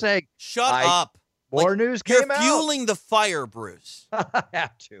I'm up. not saying Shut up. More news came out. You're fueling the fire, Bruce. I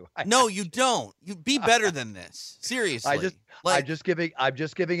have to. No, you don't. You be better than this. Seriously. I'm just giving an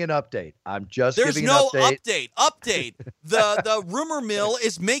update. There's no update. Update. The rumor mill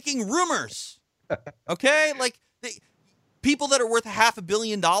is making rumors. Okay? People that are worth $500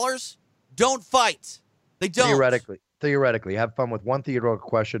 million don't fight. They don't. Theoretically, have fun with one theoretical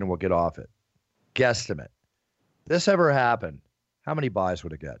question and we'll get off it. Guesstimate. This ever happened? How many buys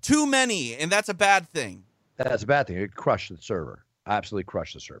would it get? Too many, and that's a bad thing. That's a bad thing. It crushed the server. Absolutely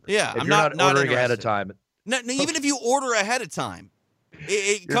crushed the server. Yeah, if I'm you're not ordering interested. ahead of time. No, even if you order ahead of time,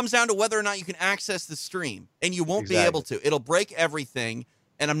 it comes down to whether or not you can access the stream, and you won't be able to. It'll break everything,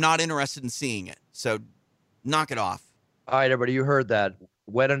 and I'm not interested in seeing it. So knock it off. All right, everybody, you heard that.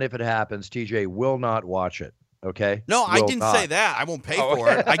 When and if it happens, TJ will not watch it. Okay? No, I didn't say that. I won't pay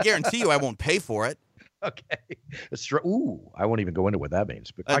for it. I guarantee you I won't pay for it. Okay. It's true. Ooh, I won't even go into what that means.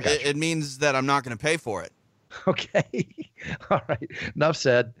 But I got you. It means that I'm not going to pay for it. Okay. All right. Enough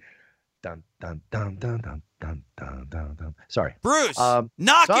said. Dun, dun, dun, dun, dun, dun, dun, dun, dun. Sorry. Bruce,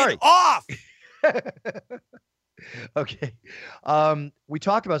 knock it off. Okay. We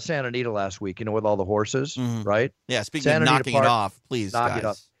talked about Santa Anita last week, with all the horses, right? Yeah, speaking Santa of Anita knocking Park, it off, please, knock guys. it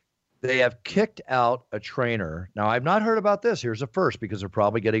up. They have kicked out a trainer. Now, I've not heard about this. Here's a first because they're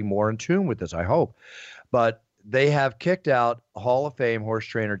probably getting more in tune with this, I hope. But they have kicked out Hall of Fame horse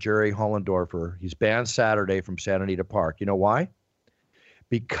trainer Jerry Hollendorfer. He's banned Saturday from Santa Anita Park. You know why?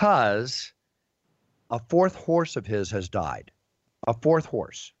 Because a fourth horse of his has died. A fourth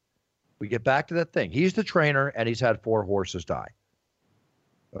horse. We get back to that thing. He's the trainer, and he's had 4 horses die.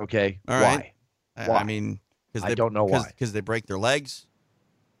 Okay? All right. Why? I mean, I don't know why. Because they break their legs.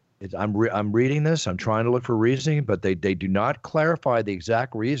 I'm reading this. I'm trying to look for reasoning, but they do not clarify the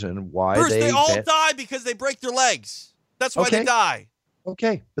exact reason why Bruce, they all die because they break their legs. That's why they die.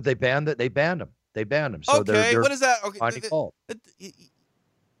 Okay, but they banned them. They banned them. So okay, what is that? Okay, finding fault.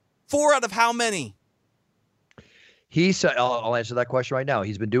 4 out of how many? He said, I'll answer that question right now.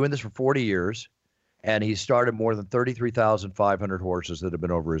 He's been doing this for 40 years, and he's started more than 33,500 horses that have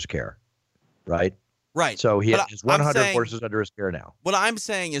been over his care, right? Right. So he has 100 horses under his care now. What I'm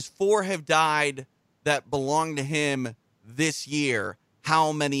saying is 4 have died that belong to him this year.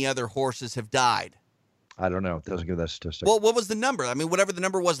 How many other horses have died? I don't know. It doesn't give that statistic. Well, what was the number? I mean, whatever the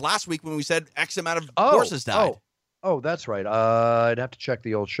number was last week when we said X amount of horses died. Oh, that's right. I'd have to check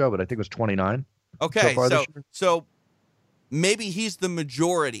the old show, but I think it was 29. Okay, so maybe he's the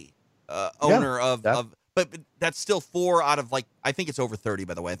majority owner of but that's still 4 out of I think it's over 30,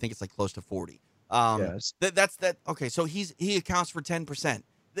 by the way. I think it's close to 40. Yes. Okay, so he accounts for 10%.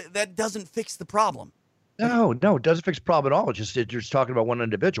 That doesn't fix the problem. No, it doesn't fix the problem at all. It's just talking about one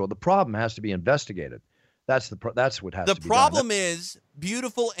individual. The problem has to be investigated. That's what has to be done. The problem is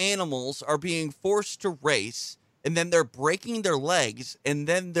beautiful animals are being forced to race, and then they're breaking their legs, and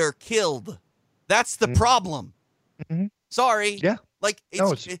then they're killed. That's the problem. Mm-hmm. Sorry. Yeah.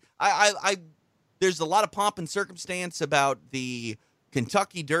 There's a lot of pomp and circumstance about the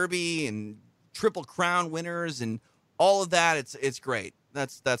Kentucky Derby and Triple Crown winners and all of that, it's great.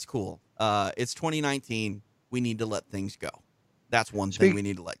 That's cool. It's 2019. We need to let things go. That's one thing we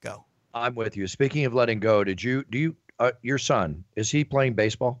need to let go. I'm with you. Speaking of letting go, your son, is he playing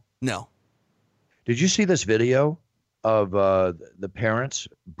baseball? No. Did you see this video of the parents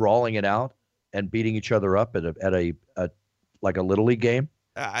brawling it out and beating each other up at a Little League game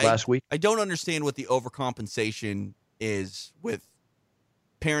last week? I don't understand what the overcompensation is with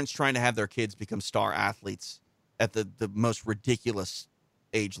parents trying to have their kids become star athletes at the most ridiculous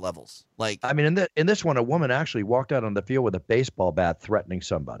age levels. Like, I mean, in this one, a woman actually walked out on the field with a baseball bat threatening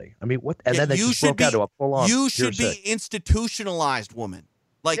somebody. I mean, what? And then they just broke out to a full-on. You should be institutionalized, woman.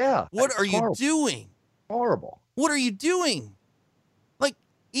 Like, yeah, what are you doing? Horrible. What are you doing? Like,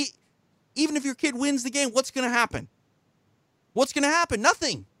 even if your kid wins the game, what's going to happen? What's going to happen?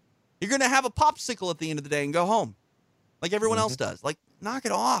 Nothing. You're going to have a popsicle at the end of the day and go home, like everyone else does. Like, knock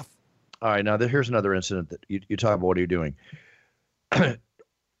it off. All right, now here's another incident that you talk about. What are you doing?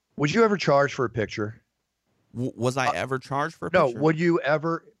 Would you ever charge for a picture? Was I ever charged for a picture? No. Would you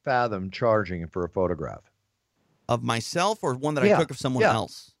ever fathom charging for a photograph? Of myself or one that I took of someone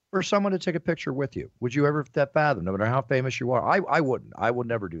else? For someone to take a picture with you. Would you ever fathom, no matter how famous you are? I wouldn't. I would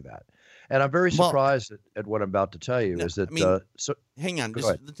never do that. And I'm very surprised at what I'm about to tell you. Is that hang on,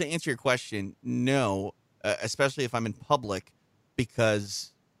 just to answer your question, no, especially if I'm in public,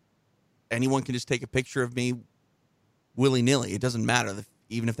 because anyone can just take a picture of me willy-nilly. It doesn't matter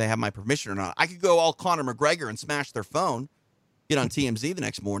even if they have my permission or not. I could go all Conor McGregor and smash their phone, get on TMZ the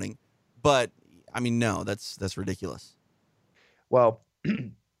next morning. But, I mean, no, that's ridiculous. Well,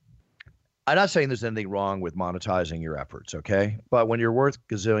 I'm not saying there's anything wrong with monetizing your efforts, okay? But when you're worth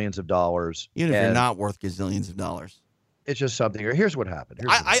gazillions of dollars, even if you're not worth gazillions of dollars, it's just something. Here's what happened.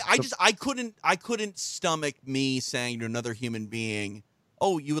 I couldn't stomach me saying to another human being,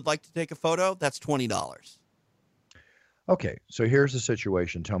 "Oh, you would like to take a photo? That's $20." Okay, so here's the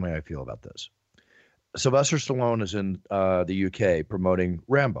situation. Tell me how I feel about this. Sylvester Stallone is in the UK promoting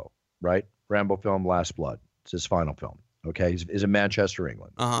Rambo, right? Rambo film, Last Blood. It's his final film. Okay, he's in Manchester,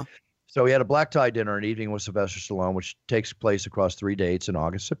 England. So he had a black tie dinner an evening with Sylvester Stallone, which takes place across 3 dates in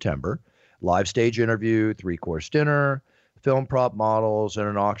August, September. Live stage interview, 3-course dinner, film prop models, and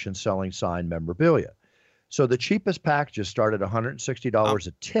an auction selling signed memorabilia. So the cheapest packages start at $160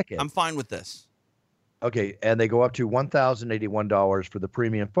 a ticket. I'm fine with this. Okay, and they go up to $1,081 for the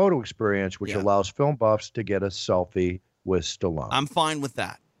premium photo experience, which allows film buffs to get a selfie with Stallone. I'm fine with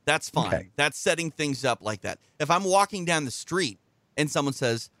that. That's fine. Okay. That's setting things up like that. If I'm walking down the street and someone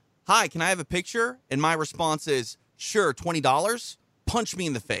says, "Hi, can I have a picture?" and my response is, "Sure, $20," punch me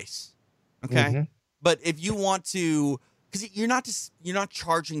in the face. Okay? But if you want to, because you're not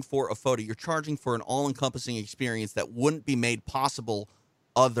charging for a photo, you're charging for an all-encompassing experience that wouldn't be made possible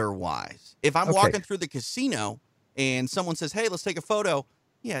otherwise. If I'm walking through the casino and someone says, "Hey, let's take a photo,"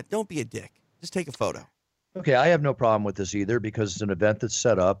 don't be a dick. Just take a photo. Okay, I have no problem with this either because it's an event that's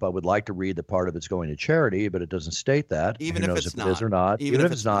set up. I would like to read that part of it's going to charity, but it doesn't state that. Even if it's not. It is or not. Even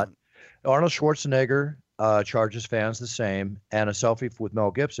if it's not. Arnold Schwarzenegger charges fans the same, and a selfie with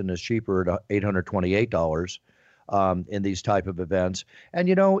Mel Gibson is cheaper at $828 in these type of events. And,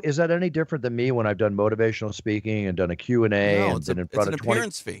 is that any different than me when I've done motivational speaking and done a Q&A and been in front of 20? It's an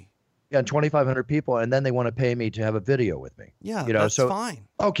appearance fee. Yeah, and 2,500 people, and then they want to pay me to have a video with me. Yeah, that's fine.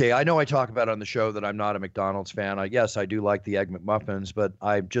 Okay, I know I talk about on the show that I'm not a McDonald's fan. Yes, I do like the Egg McMuffins, but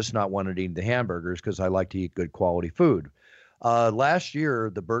I'm just not one to eat the hamburgers because I like to eat good quality food. Last year,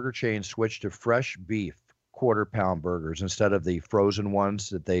 the burger chain switched to fresh beef quarter-pound burgers instead of the frozen ones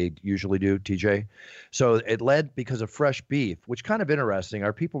that they usually do, TJ. So it led because of fresh beef, which kind of interesting.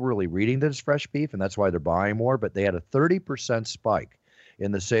 Are people really reading that it's fresh beef, and that's why they're buying more? But they had a 30% spike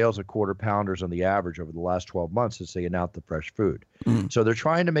in the sales of quarter pounders on the average over the last 12 months since they announced the fresh food. So they're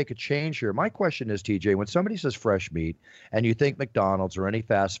trying to make a change here. My question is, TJ, when somebody says fresh meat and you think McDonald's or any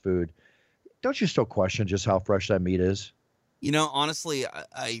fast food, don't you still question just how fresh that meat is? Honestly,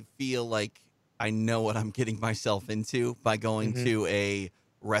 I feel like I know what I'm getting myself into by going to a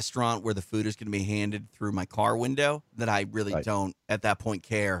restaurant where the food is going to be handed through my car window, that I really don't at that point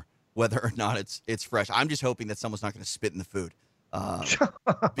care whether or not it's fresh. I'm just hoping that someone's not going to spit in the food.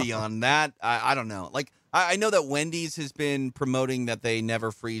 Beyond that, I don't know. Like, I know that Wendy's has been promoting that they never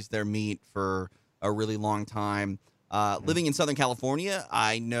freeze their meat for a really long time. Living in Southern California,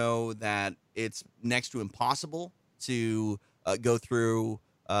 I know that it's next to impossible to go through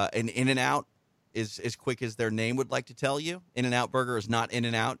an In-N-Out as quick as their name would like to tell you. In-N-Out Burger is not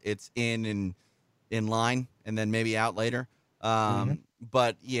In-N-Out. It's in line and then maybe out later.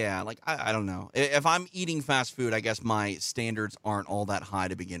 But yeah, like, I don't know. If I'm eating fast food, I guess my standards aren't all that high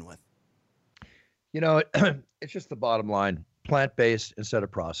to begin with. It's just the bottom line. Plant-based instead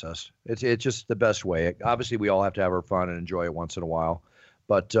of processed. It's just the best way. Obviously, we all have to have our fun and enjoy it once in a while.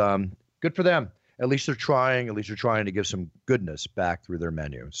 But good for them. At least they're trying. At least they're trying to give some goodness back through their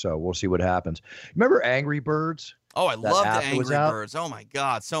menu. So we'll see what happens. Remember Angry Birds? Oh, I loved Angry Birds. Oh, my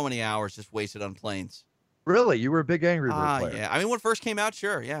God. So many hours just wasted on planes. Really? You were a big Angry Birds player? Yeah. I mean, when it first came out,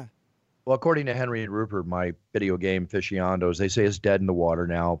 sure, yeah. Well, according to Henry and Rupert, my video game aficionados, they say it's dead in the water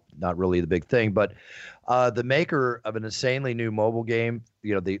now. Not really the big thing. But the maker of an insanely new mobile game,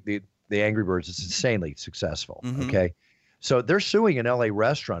 the Angry Birds, is insanely successful, okay? So they're suing an L.A.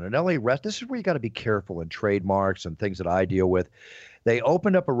 restaurant. This is where you got to be careful in trademarks and things that I deal with. They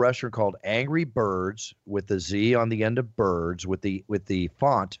opened up a restaurant called Angry Birds with the Z on the end of birds with the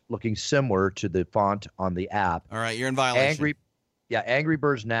font looking similar to the font on the app. All right, you're in violation. Angry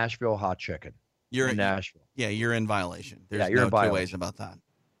Birds Nashville Hot Chicken. You're in Nashville. Yeah, you're in violation. There's no two ways about that.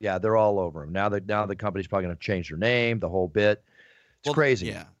 Yeah, they're all over them. Now the company's probably going to change their name, the whole bit. It's crazy.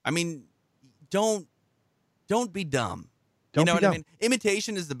 Yeah. I mean, don't be dumb. Don't you know be what dumb. I mean?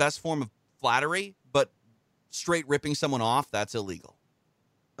 Imitation is the best form of flattery, but straight ripping someone off, that's illegal.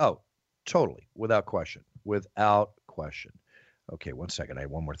 Oh, totally. Without question. Without question. Okay, one second. I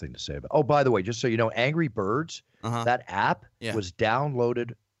have one more thing to say about. Oh, by the way, just so you know, Angry Birds, that app was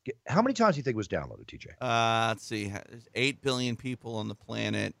downloaded. How many times do you think it was downloaded, TJ? Let's see. There's 8 billion people on the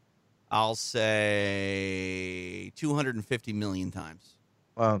planet. I'll say 250 million times.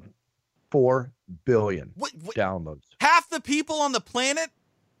 4 billion what? downloads. Half the people on the planet?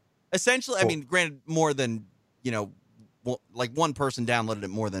 Essentially, I mean, granted, more than, like one person downloaded it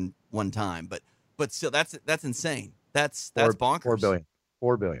more than one time, but still, that's insane. That's bonkers. 4 billion.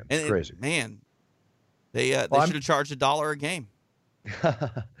 4 billion. It's crazy. Man, they should have charged $1 a game.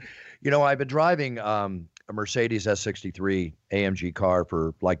 I've been driving a Mercedes S63 AMG car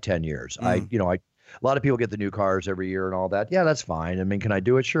for like 10 years. A lot of people get the new cars every year and all that. Yeah, that's fine. I mean, can I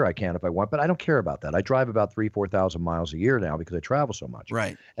do it? Sure, I can if I want, but I don't care about that. I drive about 4,000 miles a year now because I travel so much.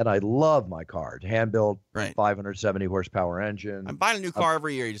 Right. And I love my car. Hand-built, 570 horsepower engine. I'm buying a new car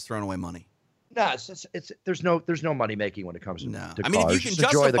every year. You're just throwing away money. No, there's no money making when it comes to cars. I mean, if you can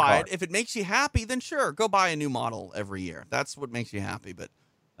justify it, if it makes you happy, then sure, go buy a new model every year. That's what makes you happy. But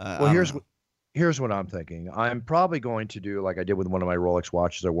here's what I'm thinking. I'm probably going to do like I did with one of my Rolex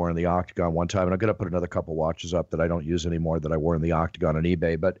watches I wore in the Octagon one time, and I'm going to put another couple watches up that I don't use anymore that I wore in the Octagon on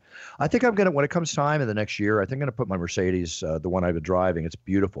eBay. But I think I'm going to, when it comes time in the next year, I think I'm going to put my Mercedes, the one I've been driving. It's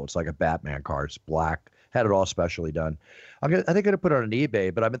beautiful. It's like a Batman car. It's black. Had it all specially done. I think I'm going to put it on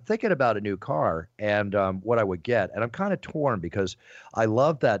eBay, but I've been thinking about a new car and what I would get. And I'm kind of torn because I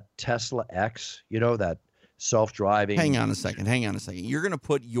love that Tesla X, that self-driving. Hang on a second. You're going to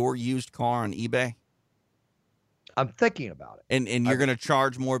put your used car on eBay? I'm thinking about it. And you're going to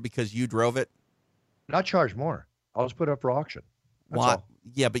charge more because you drove it? Not charge more. I'll just put it up for auction. What?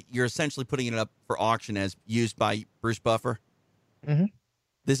 Yeah, but you're essentially putting it up for auction as used by Bruce Buffer? Mm-hmm.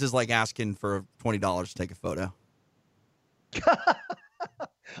 This is like asking for $20 to take a photo.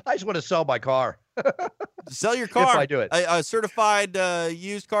 I just want to sell my car. Sell your car. If I do it. A certified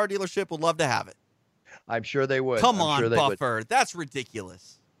used car dealership would love to have it. I'm sure they would. Come on, Buffer. That's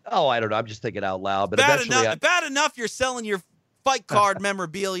ridiculous. Oh, I don't know. I'm just thinking out loud. But bad enough you're selling your fight card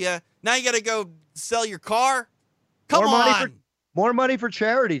memorabilia. Now you got to go sell your car? Come on. More money for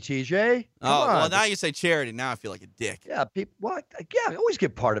charity, TJ. Come on. Well, now you say charity. Now I feel like a dick. Yeah, I always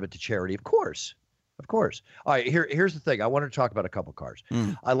give part of it to charity, of course. Of course. All right, here's the thing. I wanted to talk about a couple cars.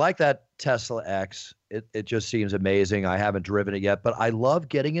 I like that Tesla X. It just seems amazing. I haven't driven it yet, but I love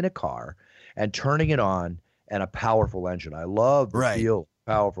getting in a car and turning it on and a powerful engine. I love the feel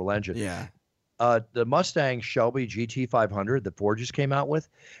powerful engine. Yeah. The Mustang Shelby GT500 that Ford just came out with,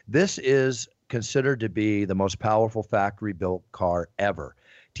 this is considered to be the most powerful factory-built car ever.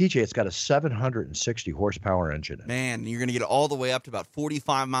 TJ, it's got a 760 horsepower engine in it. Man, you're going to get all the way up to about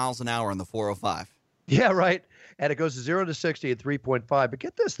 45 miles an hour on the 405. Yeah, right. And it goes to 0 to 60 at 3.5. But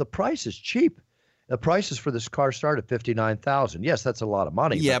get this, the price is cheap. The prices for this car start at $59,000. Yes, that's a lot of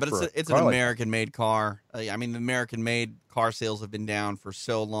money. Yeah, but it's an American-made car. I mean, the American-made car sales have been down for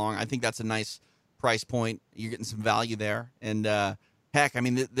so long. I think that's a nice price point. You're getting some value there. And heck, I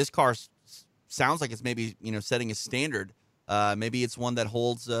mean, this car sounds like it's maybe setting a standard. Maybe it's one that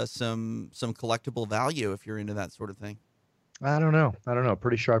holds some collectible value if you're into that sort of thing. I don't know.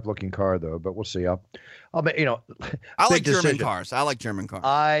 Pretty sharp looking car though, but we'll see. I'll I like German cars.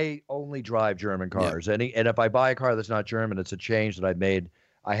 I only drive German cars. Yeah. And if I buy a car that's not German, it's a change that I've made.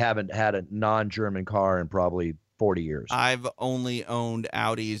 I haven't had a non-German car in probably 40 years. I've only owned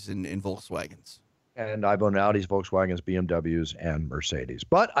Audis and Volkswagens. And I've owned Audis, Volkswagens, BMWs, and Mercedes.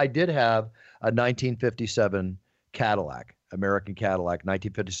 But I did have a 1957 Cadillac, American Cadillac,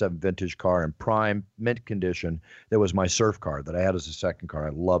 1957 vintage car in prime mint condition. That was my surf car that I had as a second car.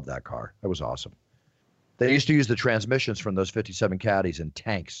 I loved that car. That was awesome. They used to use the transmissions from those 57 Caddies in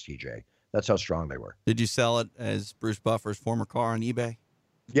tanks, TJ. That's how strong they were. Did you sell it as Bruce Buffer's former car on eBay?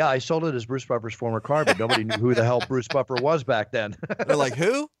 Yeah, I sold it as Bruce Buffer's former car, but nobody knew who the hell Bruce Buffer was back then. They're like,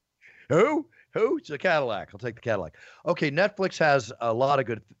 who? Who? It's a Cadillac. I'll take the Cadillac. Okay, Netflix has a lot of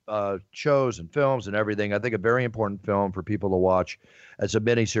good shows and films and everything. I think a very important film for people to watch. It's a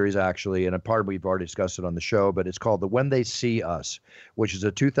miniseries, actually, and a part we've already discussed it on the show, but it's called The When They See Us, which is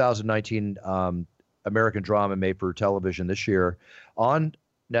a 2019 American drama made for television this year on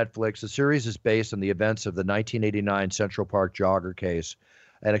Netflix. The series is based on the events of the 1989 Central Park jogger case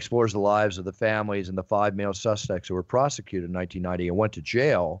and explores the lives of the families and the 5 male suspects who were prosecuted in 1990 and went to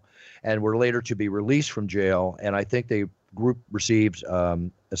jail and were later to be released from jail. And I think the group received a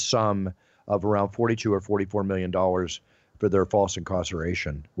sum of around $42 or $44 million for their false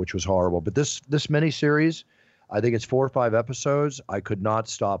incarceration, which was horrible. But this miniseries, I think it's 4 or 5 episodes. I could not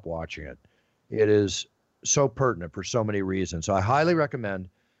stop watching it. It is so pertinent for so many reasons. So I highly recommend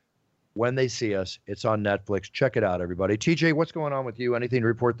When They See Us. It's on Netflix. Check it out, everybody. TJ, what's going on with you? Anything to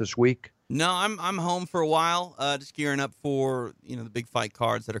report this week? No, I'm home for a while, just gearing up for the big fight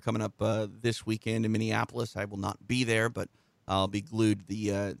cards that are coming up this weekend in Minneapolis. I will not be there, but I'll be glued to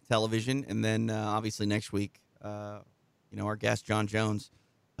the television. And then obviously next week, our guest John Jones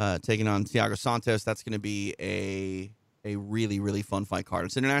taking on Thiago Santos. That's going to be a really, really fun fight card.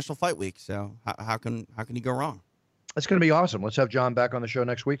 It's International Fight Week, so how can you go wrong? It's going to be awesome. Let's have John back on the show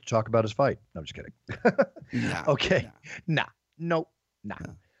next week to talk about his fight. No, I'm just kidding. Okay. Nah.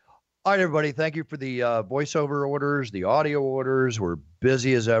 All right, everybody. Thank you for the voiceover orders, the audio orders. We're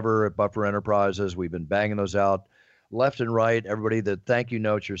busy as ever at Buffer Enterprises. We've been banging those out left and right. Everybody, the thank you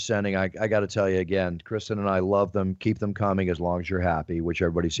notes you're sending, I got to tell you again, Kristen and I love them. Keep them coming as long as you're happy, which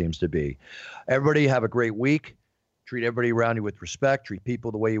everybody seems to be. Everybody have a great week. Treat everybody around you with respect. Treat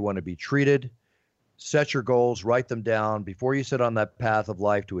people the way you want to be treated. Set your goals, write them down before you sit on that path of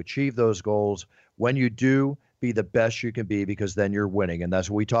life to achieve those goals. When you do, be the best you can be, because then you're winning. And that's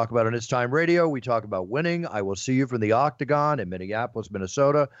what we talk about on It's Time Radio. We talk about winning. I will see you from the Octagon in Minneapolis,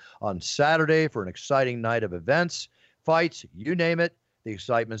 Minnesota on Saturday for an exciting night of events, fights, you name it. The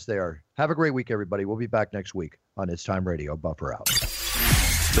excitement's there. Have a great week, everybody. We'll be back next week on It's Time Radio. Buffer out.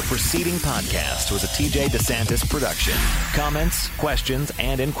 The preceding podcast was a TJ DeSantis production. Comments, questions,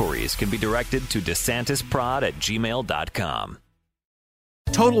 and inquiries can be directed to DeSantisProd@gmail.com.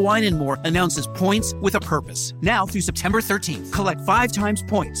 Total Wine & More announces points with a purpose. Now through September 13th, collect 5 times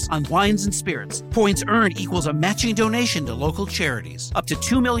points on wines and spirits. Points earned equals a matching donation to local charities. Up to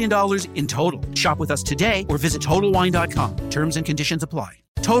 $2 million in total. Shop with us today or visit TotalWine.com. Terms and conditions apply.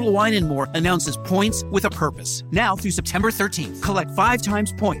 Total Wine & More announces points with a purpose. Now through September 13th, collect 5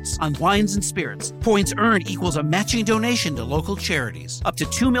 times points on wines and spirits. Points earned equals a matching donation to local charities. Up to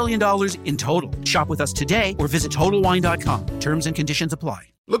 $2 million in total. Shop with us today or visit TotalWine.com. Terms and conditions apply.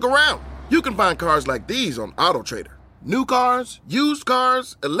 Look around. You can find cars like these on AutoTrader. New cars, used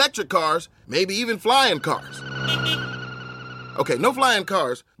cars, electric cars, maybe even flying cars. Okay, no flying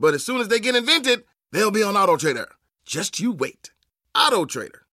cars, but as soon as they get invented, they'll be on AutoTrader. Just you wait. AutoTrader.